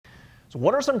So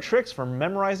what are some tricks for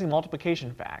memorizing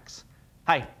multiplication facts?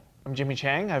 Hi, I'm Jimmy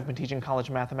Chang. I've been teaching college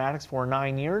mathematics for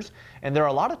 9 years, and there are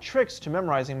a lot of tricks to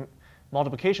memorizing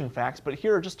multiplication facts, but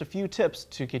here are just a few tips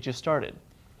to get you started.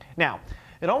 Now,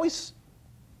 it always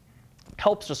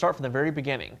helps to start from the very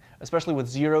beginning, especially with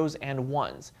zeros and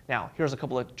ones. Now, here's a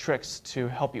couple of tricks to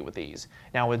help you with these.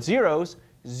 Now, with zeros,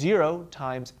 0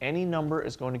 times any number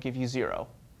is going to give you 0.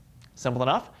 Simple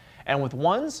enough. And with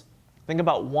ones, think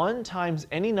about 1 times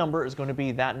any number is going to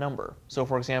be that number. So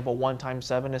for example, 1 times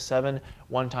 7 is 7,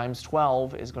 1 times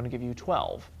 12 is going to give you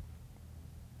 12.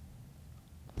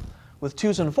 With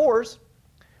 2s and 4s,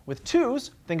 with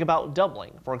 2s, think about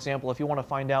doubling. For example, if you want to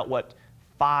find out what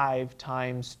 5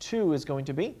 times 2 is going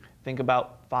to be, think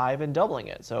about 5 and doubling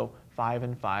it. So 5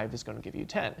 and 5 is going to give you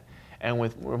 10. And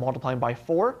we're multiplying by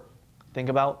 4, think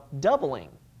about doubling.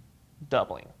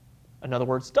 In other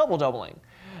words, doubling.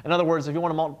 In other words, if you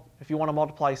want to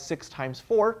multiply 6 times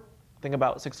 4, think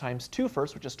about 6 times 2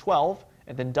 first, which is 12,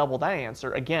 and then double that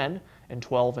answer again, and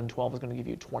 12 is going to give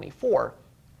you 24.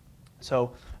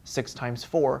 So 6 times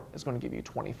 4 is going to give you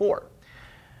 24.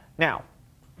 Now,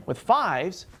 with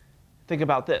 5s, think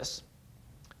about this.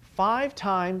 5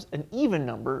 times an even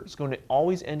number is going to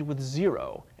always end with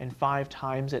 0, and 5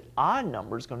 times an odd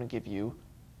number is going to give you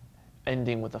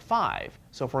ending with a 5.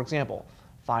 So for example,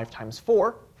 5 times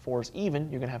 4, 4 is even,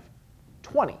 you're going to have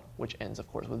 20, which ends, of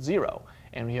course, with 0.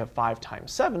 And when you have 5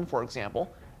 times 7, for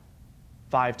example,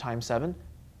 5 times 7,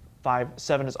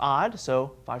 7 is odd,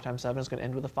 so 5 times 7 is going to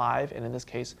end with a 5, and in this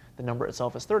case, the number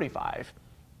itself is 35.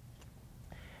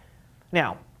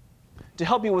 Now, to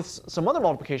help you with some other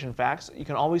multiplication facts, you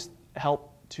can always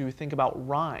help to think about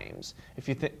rhymes. If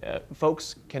you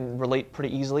folks can relate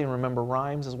pretty easily and remember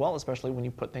rhymes as well, especially when you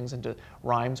put things into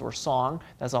rhymes or song,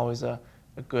 that's always a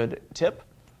good tip.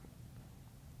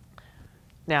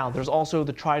 Now, there's also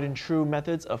the tried and true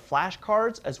methods of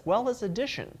flashcards as well as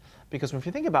addition, because if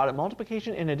you think about it,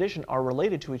 multiplication and addition are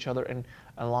related to each other in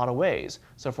a lot of ways.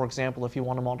 So for example, if you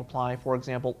want to multiply, for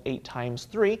example, 8 times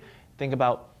 3, think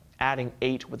about adding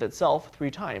 8 with itself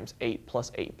 3 times, 8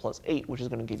 plus 8 plus 8, which is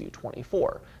going to give you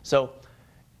 24. So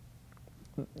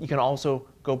you can also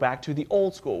go back to the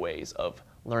old school ways of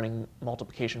learning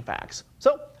multiplication facts.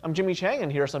 So I'm Jimmy Chang,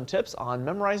 and here are some tips on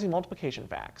memorizing multiplication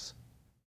facts.